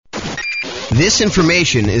This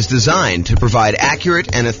information is designed to provide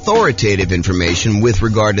accurate and authoritative information with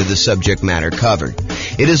regard to the subject matter covered.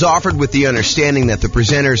 It is offered with the understanding that the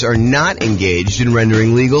presenters are not engaged in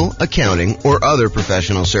rendering legal, accounting, or other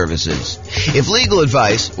professional services. If legal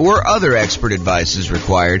advice or other expert advice is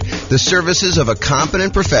required, the services of a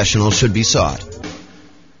competent professional should be sought.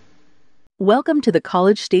 Welcome to the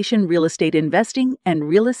College Station Real Estate Investing and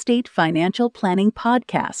Real Estate Financial Planning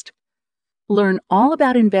Podcast. Learn all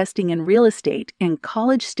about investing in real estate in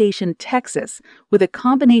College Station, Texas, with a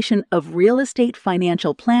combination of real estate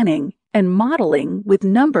financial planning and modeling with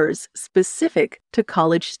numbers specific to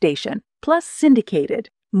College Station, plus syndicated,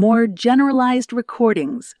 more generalized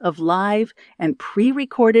recordings of live and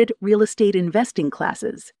pre-recorded real estate investing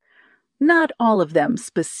classes. Not all of them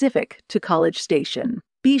specific to College Station.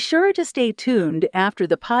 Be sure to stay tuned after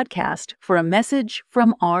the podcast for a message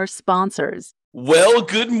from our sponsors. Well,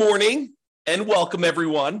 good morning and welcome,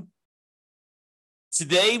 everyone.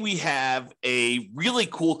 Today we have a really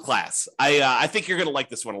cool class. I think you're going to like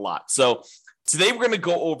this one a lot. So today we're going to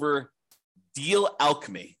go over Deal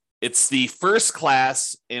Alchemy. It's the first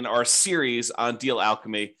class in our series on Deal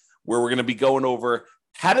Alchemy, where we're going to be going over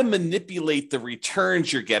how to manipulate the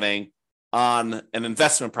returns you're getting on an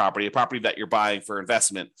investment property, a property that you're buying for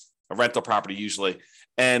investment, a rental property usually,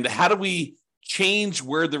 and how do we change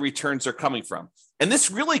where the returns are coming from. And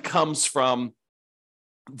this really comes from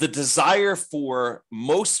the desire for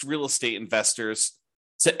most real estate investors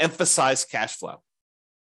to emphasize cash flow.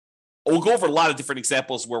 We'll go over a lot of different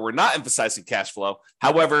examples where we're not emphasizing cash flow.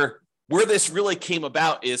 However, where this really came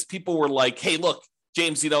about is people were like, hey, look,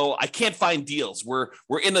 James, I can't find deals. We're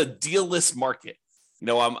in a deal-less market.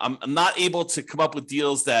 I'm not able to come up with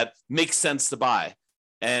deals that make sense to buy.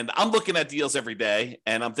 And I'm looking at deals every day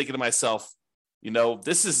and I'm thinking to myself,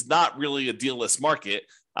 this is not really a deal-less market.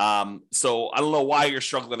 So I don't know why you're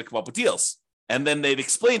struggling to come up with deals. And then they'd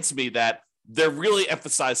explain to me that they're really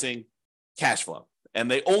emphasizing cash flow and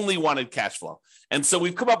they only wanted cash flow. And so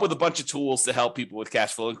we've come up with a bunch of tools to help people with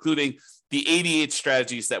cash flow, including the 88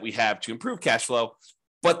 strategies that we have to improve cash flow.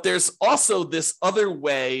 But there's also this other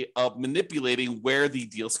way of manipulating where the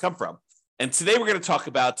deals come from. And today we're going to talk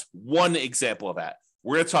about one example of that.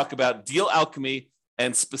 We're going to talk about Deal Alchemy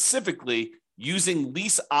and specifically using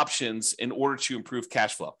lease options in order to improve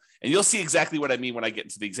cash flow. And you'll see exactly what I mean when I get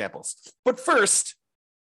into the examples. But first,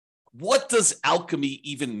 what does alchemy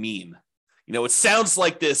even mean? It sounds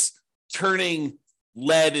like this turning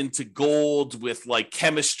lead into gold with like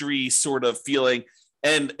chemistry sort of feeling.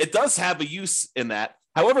 And it does have a use in that.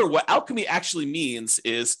 However, what alchemy actually means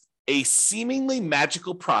is a seemingly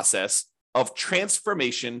magical process of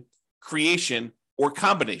transformation, creation, or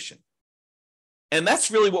combination. And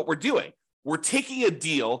that's really what we're doing. We're taking a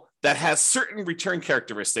deal that has certain return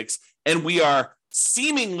characteristics, and we are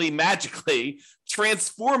seemingly magically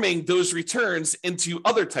transforming those returns into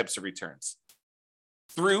other types of returns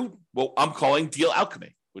through what I'm calling deal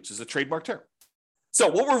alchemy, which is a trademark term. So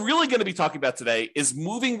what we're really going to be talking about today is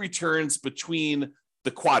moving returns between the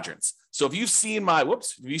quadrants. So if you've seen my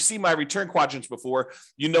return quadrants before,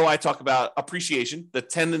 I talk about appreciation, the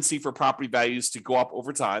tendency for property values to go up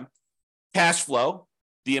over time, cash flow,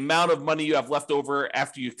 the amount of money you have left over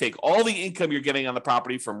after you take all the income you're getting on the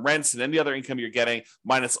property from rents and any other income you're getting,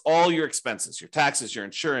 minus all your expenses, your taxes, your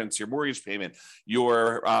insurance, your mortgage payment,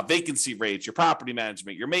 your vacancy rates, your property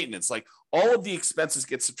management, your maintenance, like all of the expenses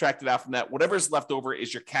get subtracted out from that. Whatever's left over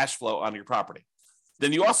is your cash flow on your property.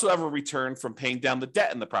 Then you also have a return from paying down the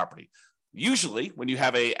debt in the property. Usually when you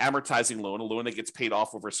have a amortizing loan, a loan that gets paid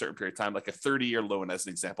off over a certain period of time, like a 30-year loan as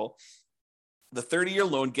an example, the 30-year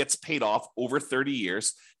loan gets paid off over 30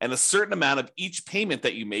 years, and a certain amount of each payment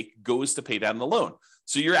that you make goes to pay down the loan.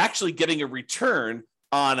 So you're actually getting a return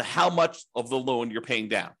on how much of the loan you're paying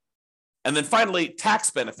down. And then finally,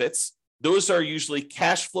 tax benefits. Those are usually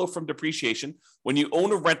cash flow from depreciation. When you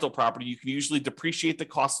own a rental property, you can usually depreciate the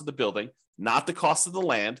cost of the building, not the cost of the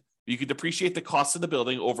land. You can depreciate the cost of the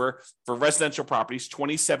building over, for residential properties,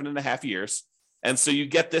 27 and a half years. And so you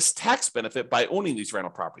get this tax benefit by owning these rental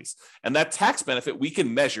properties. And that tax benefit we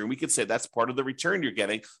can measure, and we can say that's part of the return you're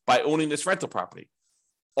getting by owning this rental property.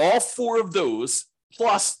 All four of those,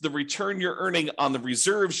 plus the return you're earning on the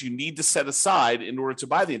reserves you need to set aside in order to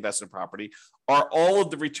buy the investment property, are all of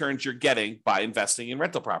the returns you're getting by investing in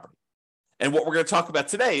rental property. And what we're going to talk about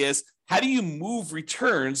today is how do you move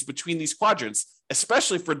returns between these quadrants,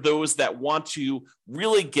 especially for those that want to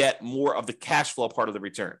really get more of the cash flow part of the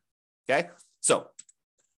return. Okay. So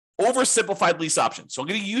oversimplified lease options. So I'm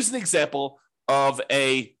going to use an example of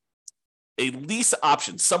a lease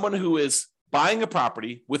option, someone who is buying a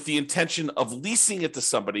property with the intention of leasing it to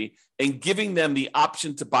somebody and giving them the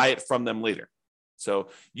option to buy it from them later. So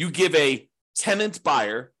you give a tenant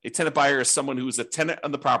buyer is someone who is a tenant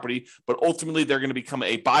on the property, but ultimately they're going to become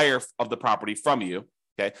a buyer of the property from you.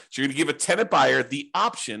 Okay. So you're going to give a tenant buyer the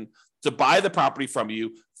option to buy the property from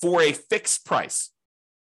you for a fixed price.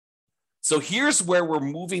 So here's where we're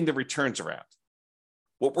moving the returns around.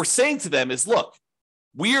 What we're saying to them is, look,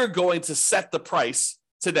 we are going to set the price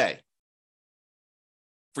today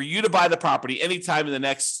for you to buy the property anytime in the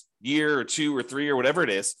next year or 2 or 3 or whatever it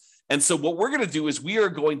is. And so what we're going to do is we are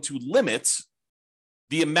going to limit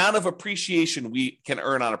the amount of appreciation we can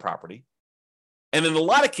earn on a property. And in a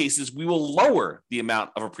lot of cases, we will lower the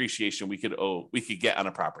amount of appreciation we could get on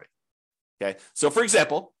a property. Okay. So for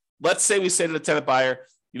example, let's say we say to the tenant buyer,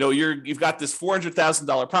 you've got this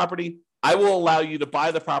 $400,000 property. I will allow you to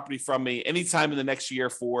buy the property from me anytime in the next year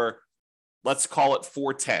for, let's call it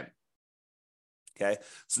 $410,000. Okay.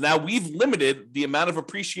 So now we've limited the amount of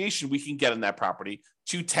appreciation we can get on that property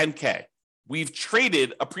to $10,000. We've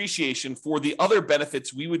traded appreciation for the other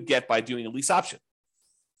benefits we would get by doing a lease option.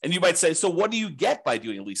 And you might say, so what do you get by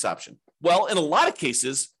doing a lease option? Well, in a lot of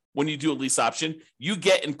cases, when you do a lease option, you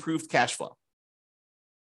get improved cash flow.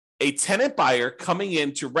 A tenant buyer coming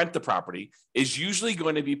in to rent the property is usually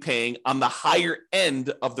going to be paying on the higher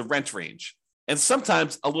end of the rent range, and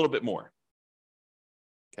sometimes a little bit more.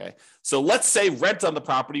 Okay, so let's say rent on the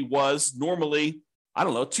property was normally,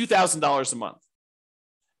 $2,000 a month.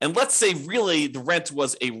 And let's say really the rent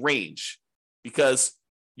was a range, because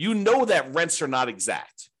that rents are not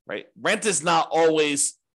exact, right? Rent is not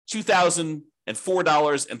always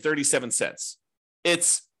 $2,004.37.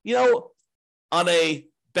 It's, on a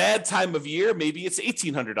bad time of year, maybe it's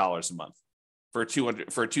 $1,800 a month for a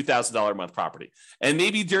 $2,000 a month property. And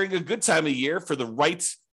maybe during a good time of year for the right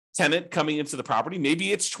tenant coming into the property,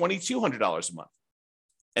 maybe it's $2,200 a month.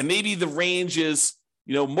 And maybe the range is,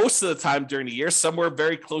 most of the time during the year, somewhere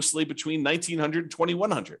very closely between $1,900 and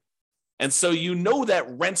 $2,100. And so that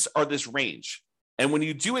rents are this range. And when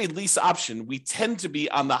you do a lease option, we tend to be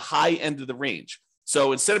on the high end of the range.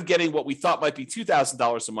 So instead of getting what we thought might be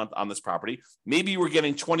 $2,000 a month on this property, maybe we're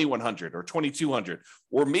getting $2,100 or $2,200,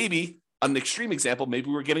 or maybe an extreme example,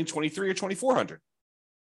 maybe we're getting $2,300 or $2,400.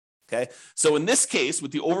 Okay. So in this case,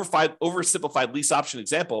 with the oversimplified lease option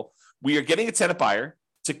example, we are getting a tenant buyer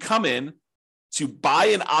to come in to buy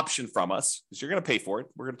an option from us, because you're going to pay for it.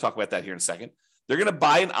 We're going to talk about that here in a second. They're going to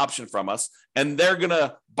buy an option from us, and they're going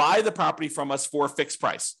to buy the property from us for a fixed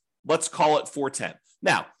price. Let's call it $410,000.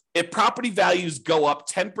 Now, if property values go up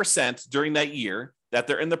 10% during that year that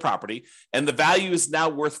they're in the property, and the value is now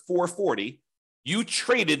worth $440,000, you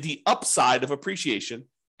traded the upside of appreciation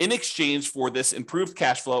in exchange for this improved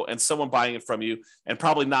cash flow and someone buying it from you, and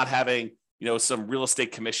probably not having some real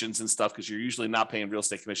estate commissions and stuff, because you're usually not paying real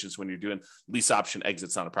estate commissions when you're doing lease option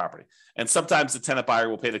exits on a property. And sometimes the tenant buyer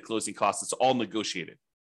will pay the closing costs. It's all negotiated.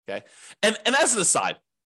 Okay. And as an aside,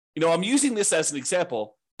 I'm using this as an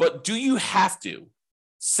example, but do you have to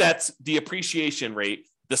set the appreciation rate,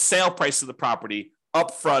 the sale price of the property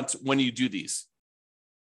up front when you do these?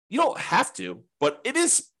 You don't have to, but it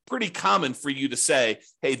is pretty common for you to say,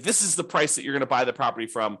 hey, this is the price that you're going to buy the property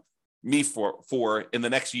from me for in the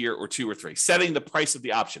next year or 2 or 3, setting the price of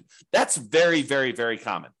the option. That's very, very, very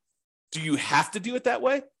common. Do you have to do it that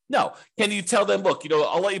way? No. Can you tell them, look,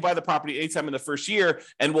 I'll let you buy the property anytime in the first year,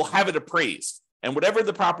 and we'll have it appraised. And whatever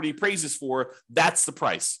the property appraises for, that's the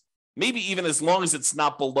price. Maybe even as long as it's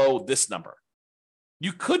not below this number.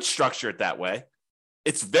 You could structure it that way.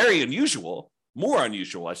 It's very unusual, more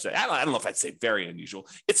unusual, I say. I don't know if I'd say very unusual.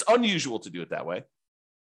 It's unusual to do it that way.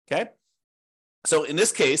 Okay. So in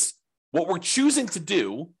this case, what we're choosing to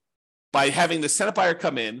do by having the tenant buyer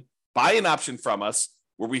come in, buy an option from us,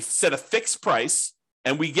 where we set a fixed price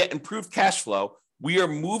and we get improved cash flow, we are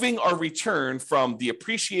moving our return from the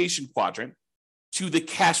appreciation quadrant to the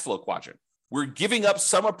cash flow quadrant. We're giving up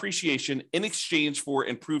some appreciation in exchange for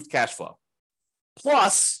improved cash flow.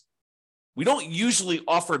 Plus, we don't usually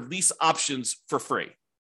offer lease options for free,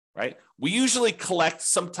 right? We usually collect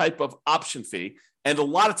some type of option fee. And a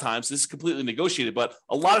lot of times, this is completely negotiated, but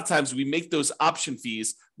a lot of times we make those option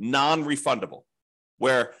fees non-refundable,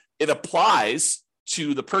 where it applies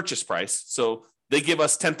to the purchase price. So they give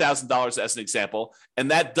us $10,000 as an example,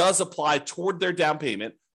 and that does apply toward their down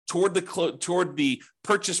payment, toward the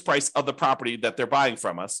purchase price of the property that they're buying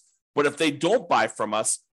from us. But if they don't buy from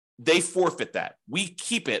us, they forfeit that. We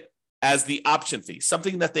keep it as the option fee,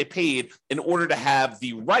 something that they paid in order to have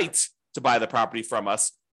the right to buy the property from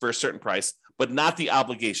us for a certain price, but not the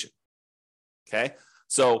obligation. Okay.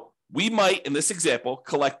 So we might, in this example,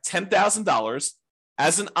 collect $10,000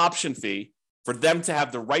 as an option fee for them to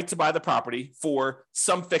have the right to buy the property for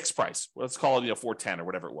some fixed price. Let's call it, 410 or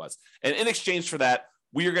whatever it was. And in exchange for that,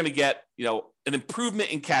 we are going to get, an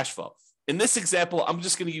improvement in cash flow. In this example, I'm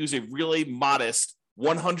just going to use a really modest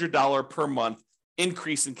 $100 per month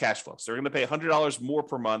increase in cash flow. So we're going to pay $100 more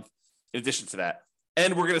per month in addition to that.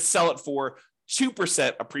 And we're going to sell it for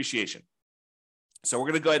 2% appreciation. So we're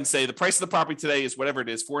going to go ahead and say the price of the property today is whatever it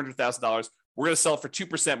is, $400,000. We're going to sell it for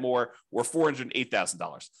 2% more, or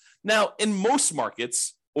 $408,000. Now, in most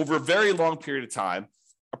markets, over a very long period of time,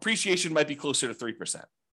 appreciation might be closer to 3%.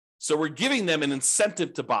 So we're giving them an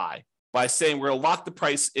incentive to buy by saying we're going to lock the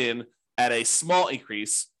price in at a small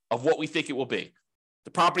increase of what we think it will be.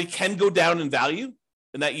 The property can go down in value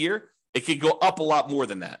in that year. It can go up a lot more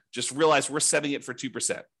than that. Just realize we're setting it for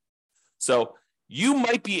 2%. So you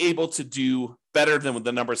might be able to do better than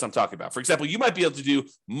the numbers I'm talking about. For example, you might be able to do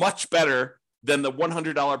much better than the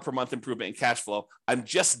 $100 per month improvement in cash flow. I'm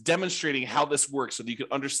just demonstrating how this works so that you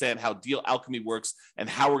can understand how Deal Alchemy works and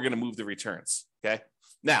how we're going to move the returns. Okay.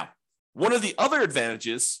 Now, one of the other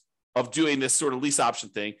advantages of doing this sort of lease option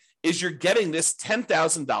thing is you're getting this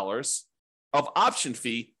 $10,000 of option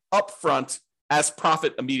fee upfront as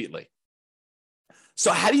profit immediately.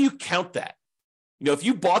 So how do you count that? If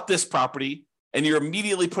you bought this property and you're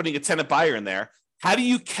immediately putting a tenant buyer in there, how do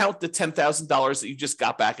you count the $10,000 that you just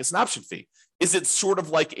got back as an option fee? Is it sort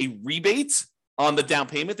of like a rebate on the down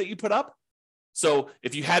payment that you put up? So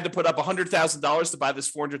if you had to put up $100,000 to buy this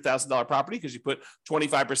 $400,000 property because you put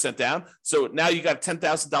 25% down, so now you got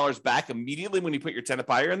 $10,000 back immediately when you put your tenant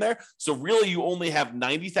buyer in there. So really you only have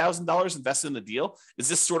 $90,000 invested in the deal. Is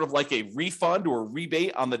this sort of like a refund or a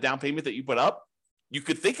rebate on the down payment that you put up? You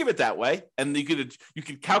could think of it that way, and you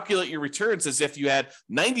could calculate your returns as if you had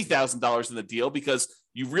 $90,000 in the deal because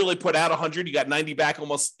you really put out 100, you got 90 back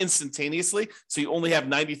almost instantaneously. So you only have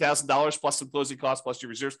 $90,000 plus some closing costs plus your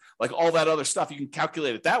reserves, like all that other stuff. You can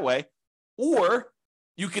calculate it that way, or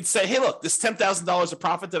you could say, "Hey, look, this $10,000 of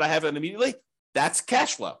profit that I have immediately, that's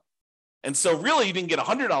cash flow." And so really, you didn't get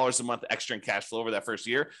 $100 a month extra in cash flow over that first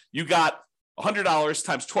year. You got $100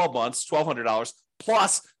 times 12 months, $1,200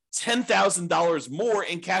 plus $10,000 more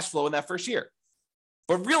in cash flow in that first year.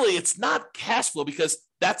 But really, it's not cash flow because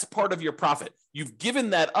that's part of your profit. You've given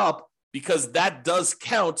that up because that does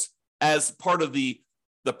count as part of the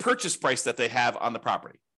purchase price that they have on the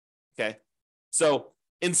property. Okay. So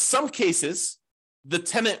in some cases, the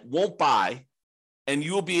tenant won't buy and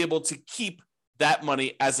you will be able to keep that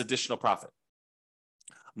money as additional profit.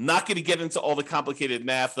 I'm not going to get into all the complicated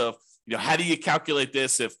math of, how do you calculate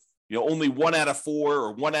this if only 1 out of 4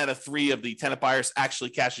 or 1 out of 3 of the tenant buyers actually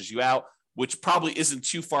cashes you out, which probably isn't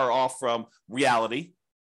too far off from reality,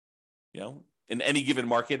 in any given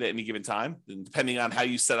market at any given time, and depending on how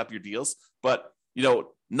you set up your deals. But,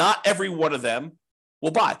 not every one of them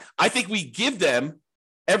will buy. I think we give them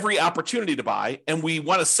every opportunity to buy, and we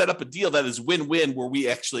want to set up a deal that is win-win where we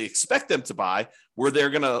actually expect them to buy, where they're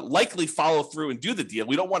going to likely follow through and do the deal.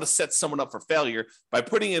 We don't want to set someone up for failure by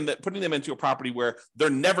putting them into a property where they're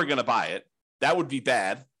never going to buy it. That would be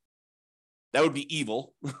bad. That would be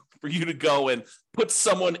evil for you to go and put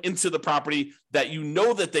someone into the property that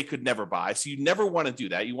that they could never buy. So you never want to do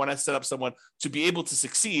that. You want to set up someone to be able to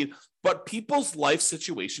succeed, but people's life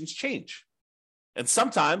situations change. And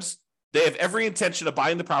sometimes they have every intention of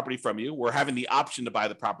buying the property from you or having the option to buy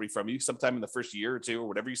the property from you sometime in the first year or two or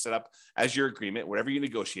whatever you set up as your agreement, whatever you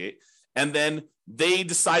negotiate. And then they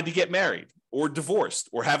decide to get married or divorced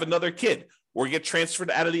or have another kid or get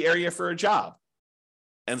transferred out of the area for a job.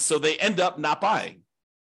 And so they end up not buying.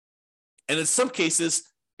 And in some cases,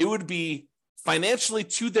 it would be financially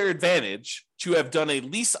to their advantage to have done a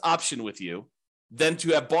lease option with you than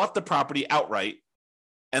to have bought the property outright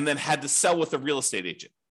and then had to sell with a real estate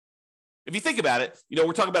agent. If you think about it,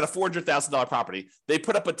 we're talking about a $400,000 property. They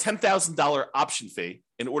put up a $10,000 option fee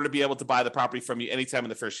in order to be able to buy the property from you anytime in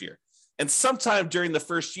the first year. And sometime during the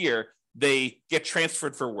first year, they get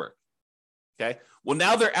transferred for work. Okay. Well,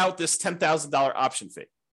 now they're out this $10,000 option fee.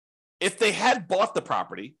 If they had bought the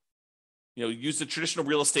property, used a traditional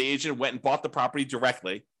real estate agent, went and bought the property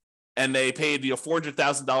directly, and they paid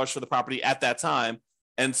 $400,000 for the property at that time,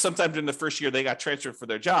 and sometime during the first year they got transferred for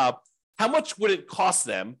their job, how much would it cost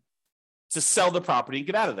them to sell the property and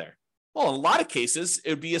get out of there? Well, in a lot of cases, it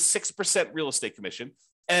would be a 6% real estate commission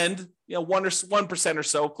and 1% or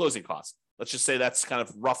so closing costs. Let's just say that's kind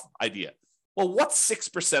of rough idea. Well, what's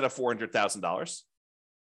 6% of $400,000?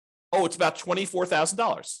 Oh, it's about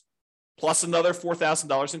 $24,000 plus another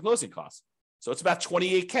 $4,000 in closing costs. So it's about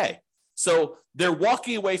 $28K. So they're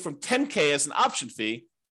walking away from $10K as an option fee.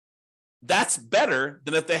 That's better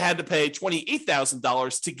than if they had to pay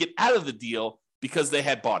 $28,000 to get out of the deal because they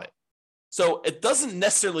had bought it. So it doesn't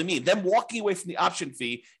necessarily mean them walking away from the option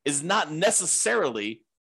fee is not necessarily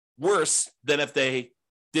worse than if they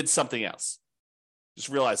did something else. Just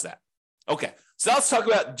realize that. Okay, so now let's talk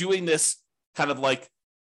about doing this kind of like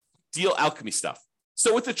deal alchemy stuff.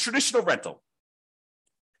 So with the traditional rental,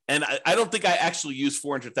 and I don't think I actually use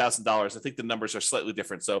 $400,000. I think the numbers are slightly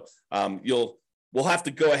different. So we'll have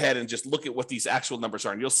to go ahead and just look at what these actual numbers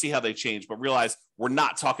are, and you'll see how they change. But realize we're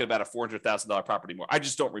not talking about a $400,000 property anymore. I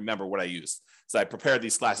just don't remember what I used. So I prepared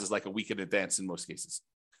these classes like a week in advance in most cases.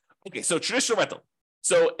 Okay, so traditional rental.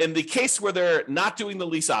 So in the case where they're not doing the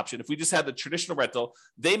lease option, if we just had the traditional rental,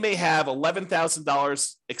 they may have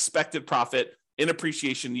 $11,000 expected profit in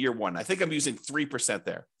appreciation year one. I think I'm using 3%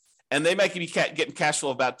 there. And they might be getting cash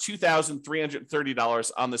flow of about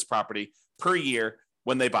 $2,330 on this property per year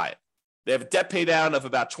when they buy it. They have a debt pay down of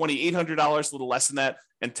about $2,800, a little less than that,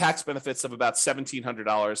 and tax benefits of about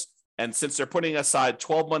 $1,700. And since they're putting aside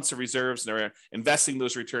 12 months of reserves and they're investing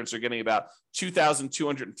those returns, they're getting about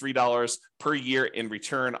 $2,203 per year in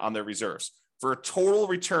return on their reserves for a total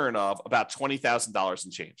return of about $20,000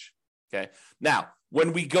 and change. Okay. Now,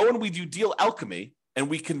 when we go and we do deal alchemy and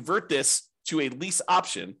we convert this to a lease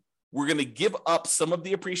option, we're going to give up some of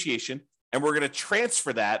the appreciation and we're going to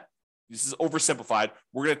transfer that. This is oversimplified.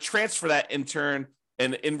 We're going to transfer that in turn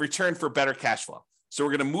and in return for better cash flow. So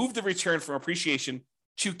we're going to move the return from appreciation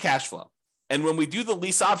to cash flow. And when we do the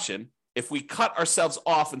lease option, if we cut ourselves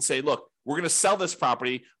off and say, look, we're going to sell this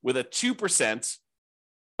property with a 2%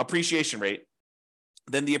 appreciation rate,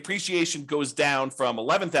 then the appreciation goes down from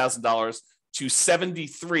 $11,000 to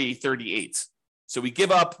 $73,338. So we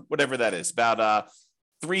give up whatever that is, about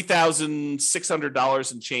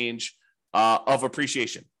 $3,600 and change of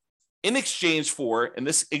appreciation. In exchange for, in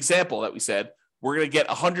this example that we said, we're going to get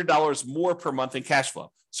 $100 more per month in cash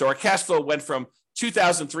flow. So our cash flow went from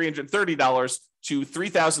 $2,330 to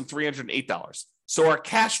 $3,308. So our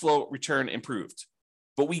cash flow return improved,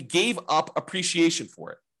 but we gave up appreciation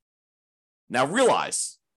for it. Now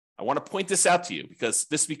realize, I want to point this out to you because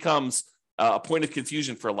this becomes a point of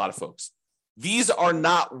confusion for a lot of folks. These are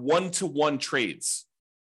not one-to-one trades.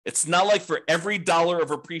 It's not like for every dollar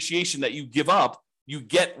of appreciation that you give up, you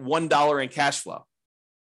get $1 in cash flow.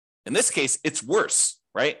 In this case, it's worse,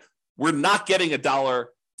 right? We're not getting $1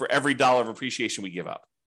 for every dollar of appreciation we give up.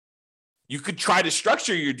 You could try to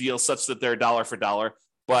structure your deal such that they're dollar for dollar,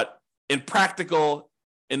 but in the practical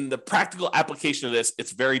application of this,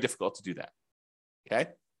 it's very difficult to do that. Okay.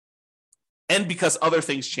 And because other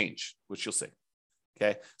things change, which you'll see.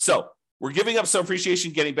 Okay. So we're giving up some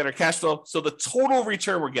appreciation, getting better cash flow. So the total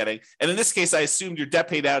return we're getting, and in this case, I assumed your debt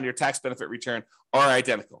pay down and your tax benefit return are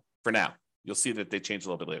identical for now. You'll see that they change a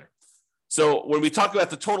little bit later. So when we talk about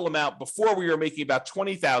the total amount, before we were making about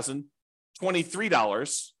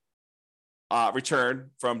 $20,023 return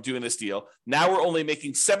from doing this deal. Now we're only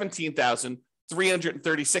making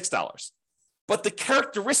 $17,336. But the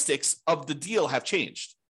characteristics of the deal have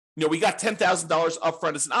changed. You know, we got $10,000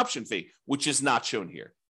 upfront as an option fee, which is not shown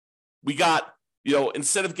here. We got, you know,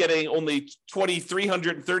 instead of getting only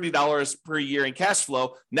 $2,330 per year in cash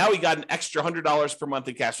flow, now we got an extra $100 per month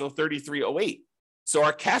in cash flow, $3,308. So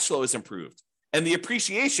our cash flow is improved. And the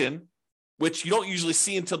appreciation, which you don't usually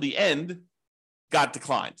see until the end, got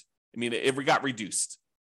declined. I mean, it got reduced.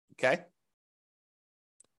 Okay?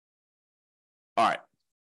 All right.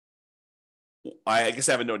 I guess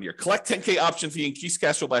I have a note here. Collect $10K option fee, increase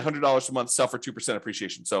cash flow by $100 a month, sell for 2%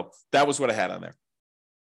 appreciation. So that was what I had on there.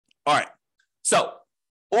 All right. So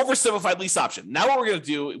oversimplified lease option. Now what we're going to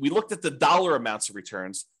do, we looked at the dollar amounts of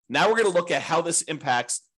returns. Now we're going to look at how this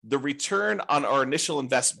impacts the return on our initial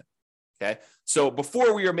investment. Okay. So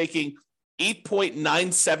before we were making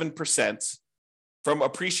 8.97% from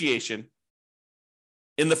appreciation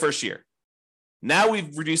in the first year. Now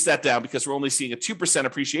we've reduced that down because we're only seeing a 2%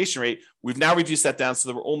 appreciation rate. We've now reduced that down so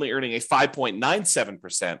that we're only earning a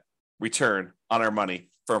 5.97% return on our money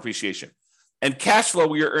from appreciation. And cash flow,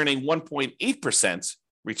 we are earning 1.8%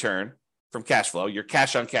 return from cash flow, your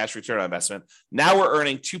cash on cash return on investment. Now we're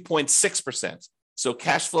earning 2.6%. So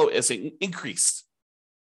cash flow is increased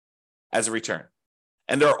as a return.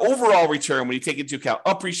 And our overall return, when you take into account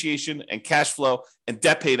appreciation and cash flow and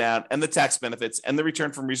debt pay down and the tax benefits and the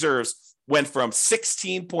return from reserves, went from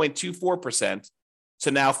 16.24%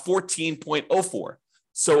 to now 14.04%.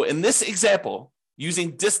 So in this example,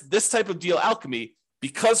 using this type of deal alchemy,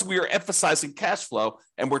 because we are emphasizing cash flow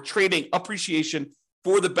and we're trading appreciation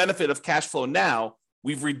for the benefit of cash flow now,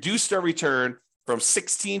 we've reduced our return from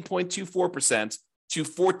 16.24% to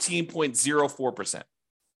 14.04%.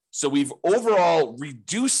 So we've overall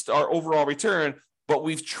reduced our overall return, but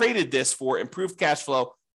we've traded this for improved cash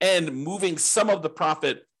flow and moving some of the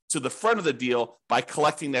profit to the front of the deal by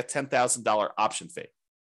collecting that $10,000 option fee.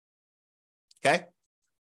 Okay?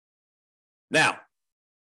 Now,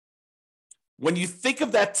 when you think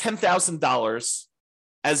of that $10,000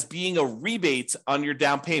 as being a rebate on your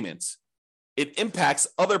down payment, it impacts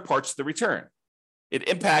other parts of the return. It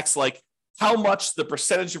impacts like how much the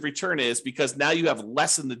percentage of return is, because now you have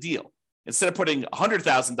less in the deal. Instead of putting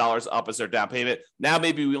 $100,000 up as our down payment, now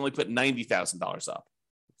maybe we only put $90,000 up.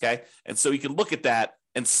 Okay. And so you can look at that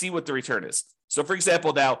and see what the return is. So for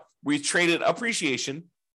example, now we traded appreciation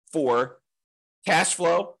for cash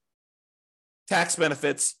flow, tax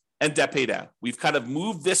benefits, and debt pay down. We've kind of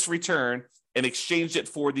moved this return and exchanged it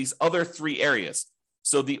for these other three areas.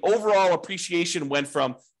 So the overall appreciation went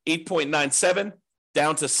from 8.97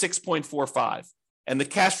 down to 6.45. And the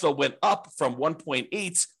cash flow went up from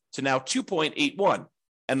 1.8 to now 2.81.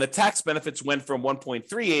 And the tax benefits went from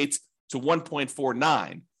 1.38 to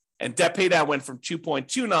 1.49. And debt pay down went from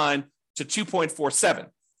 2.29 to 2.47.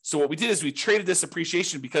 So what we did is we traded this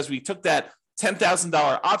appreciation because we took that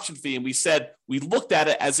 $10,000 option fee and we said, we looked at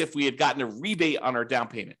it as if we had gotten a rebate on our down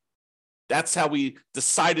payment. That's how we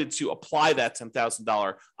decided to apply that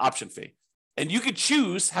 $10,000 option fee. And you could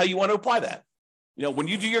choose how you want to apply that. You know, when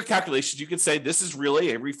you do your calculations, you could say, this is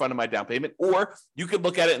really a refund of my down payment, or you could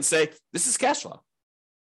look at it and say, this is cash flow,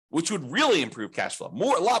 which would really improve cash flow,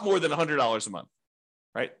 a lot more than $100 a month,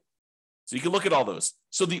 right? So you can look at all those.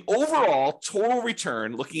 So the overall total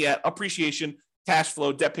return, looking at appreciation, cash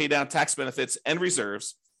flow, debt pay down, tax benefits, and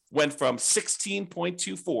reserves, went from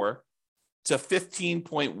 16.24 to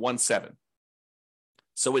 15.17.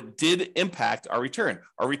 So it did impact our return.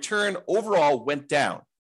 Our return overall went down.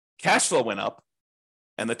 Cash flow went up,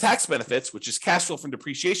 and the tax benefits, which is cash flow from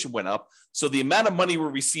depreciation, went up. So the amount of money we're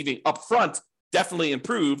receiving upfront definitely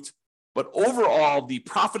improved, but overall, the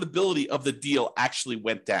profitability of the deal actually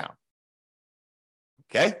went down.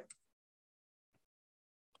 Okay?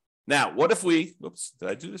 Now, what if we, whoops, did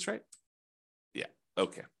I do this right? Yeah,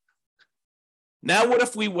 okay. Now, what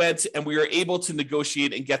if we went and we were able to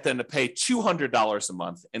negotiate and get them to pay $200 a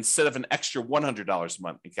month instead of an extra $100 a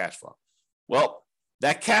month in cash flow? Well,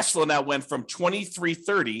 that cash flow now went from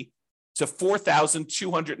 $2,330 to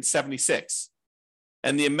 $4,276.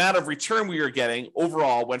 And the amount of return we were getting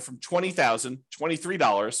overall went from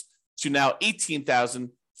 $20,023 to now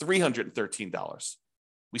 $18,313.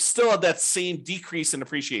 We still had that same decrease in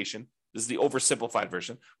appreciation. This is the oversimplified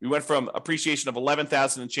version. We went from appreciation of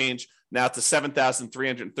 11,000 and change now to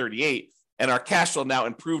 7,338. And our cash flow now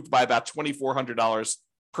improved by about $2,400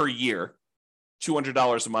 per year,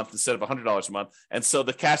 $200 a month instead of $100 a month. And so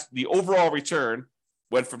the overall return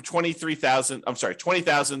went from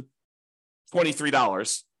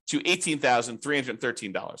 $20,023 to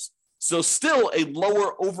 $18,313. So still a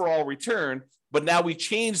lower overall return, but now we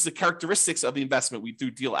changed the characteristics of the investment we do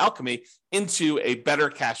Deal Alchemy into a better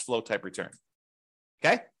cash flow type return.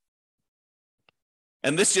 Okay?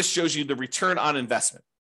 And this just shows you the return on investment.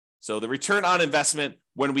 So the return on investment,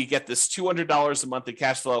 when we get this $200 a month in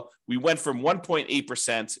cash flow, we went from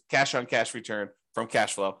 1.8% cash on cash return from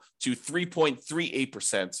cash flow to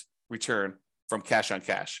 3.38% return from cash on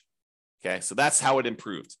cash. Okay, so that's how it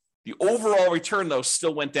improved. The overall return, though,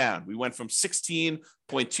 still went down. We went from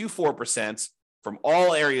 16.24% from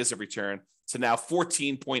all areas of return to now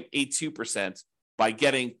 14.82% by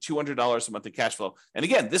getting $200 a month in cash flow. And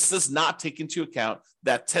again, this does not take into account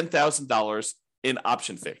that $10,000 in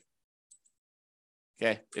option fee.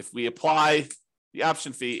 Okay, if we apply the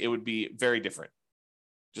option fee, it would be very different,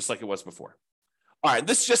 just like it was before. All right,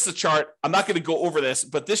 this is just a chart. I'm not going to go over this,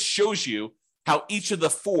 but this shows you how each of the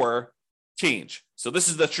four change. So this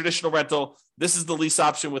is the traditional rental. This is the lease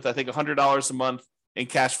option with, I think, $100 a month in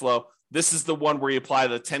cash flow. This is the one where you apply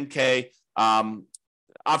the $10K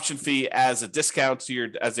option fee as a discount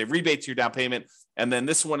to as a rebate to your down payment. And then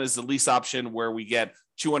this one is the lease option where we get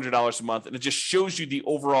 $200 a month. And it just shows you the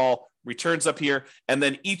overall returns up here. And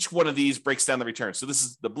then each one of these breaks down the return. So this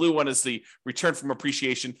is the blue one is the return from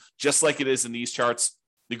appreciation, just like it is in these charts.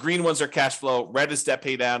 The green ones are cash flow. Red is debt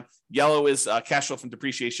pay down. Yellow is cash flow from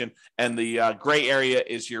depreciation. And the gray area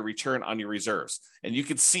is your return on your reserves. And you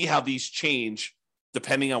can see how these change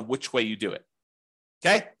depending on which way you do it.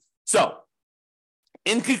 Okay? So,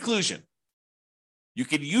 in conclusion, you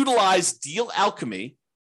can utilize Deal Alchemy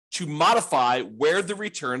to modify where the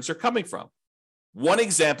returns are coming from. One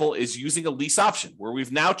example is using a lease option, where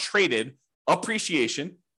we've now traded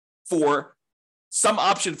appreciation for some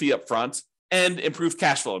option fee up front and improved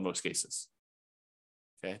cash flow in most cases.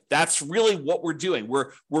 Okay, that's really what we're doing.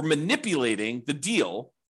 We're manipulating the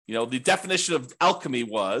deal. You know, the definition of alchemy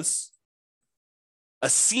was a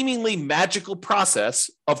seemingly magical process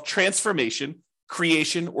of transformation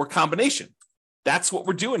creation, or combination. That's what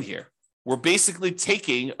we're doing here. We're basically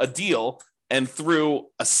taking a deal and through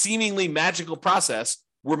a seemingly magical process,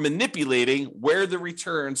 we're manipulating where the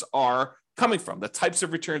returns are coming from, the types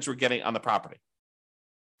of returns we're getting on the property.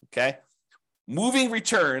 Okay? Moving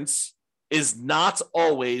returns is not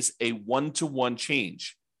always a one-to-one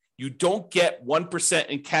change. You don't get 1%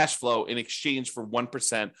 in cash flow in exchange for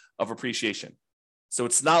 1% of appreciation. So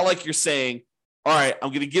it's not like you're saying, all right, I'm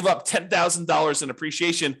going to give up $10,000 in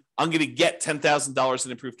appreciation. I'm going to get $10,000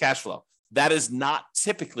 in improved cash flow. That is not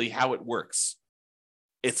typically how it works.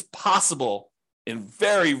 It's possible in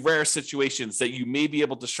very rare situations that you may be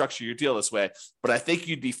able to structure your deal this way, but I think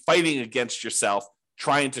you'd be fighting against yourself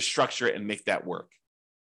trying to structure it and make that work.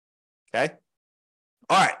 Okay?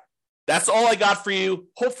 All right. That's all I got for you.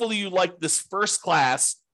 Hopefully you liked this first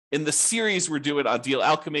class in the series we're doing on Deal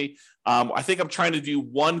Alchemy. I think I'm trying to do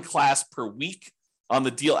one class per week on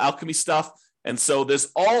the Deal Alchemy stuff. And so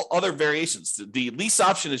there's all other variations. The lease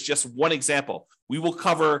option is just one example. We will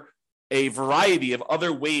cover a variety of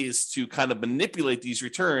other ways to kind of manipulate these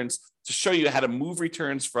returns to show you how to move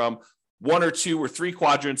returns from 1 or 2 or 3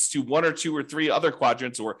 quadrants to 1 or 2 or 3 other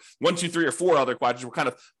quadrants, or 1, 2, 3 or 4 other quadrants. We're kind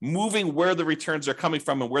of moving where the returns are coming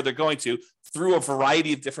from and where they're going to through a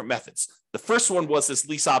variety of different methods. The first one was this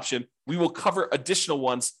lease option. We will cover additional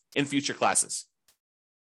ones in future classes.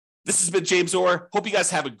 This has been James Orr. Hope you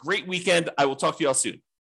guys have a great weekend. I will talk to you all soon.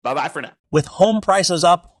 Bye-bye for now. With home prices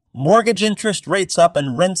up, mortgage interest rates up,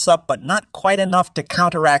 and rents up, but not quite enough to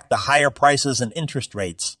counteract the higher prices and interest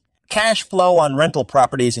rates, cash flow on rental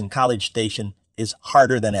properties in College Station is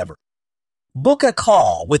harder than ever. Book a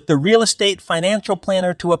call with the Real Estate Financial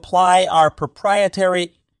Planner to apply our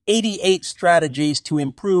proprietary 88 strategies to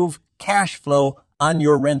improve cash flow on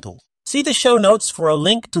your rentals. See the show notes for a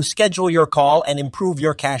link to schedule your call and improve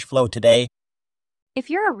your cash flow today. If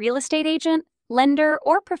you're a real estate agent, lender,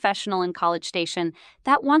 or professional in College Station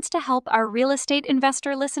that wants to help our real estate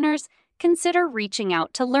investor listeners, consider reaching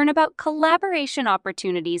out to learn about collaboration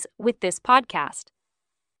opportunities with this podcast.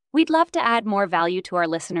 We'd love to add more value to our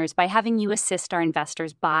listeners by having you assist our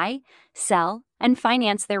investors buy, sell, and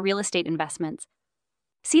finance their real estate investments.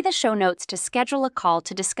 See the show notes to schedule a call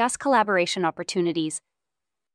to discuss collaboration opportunities.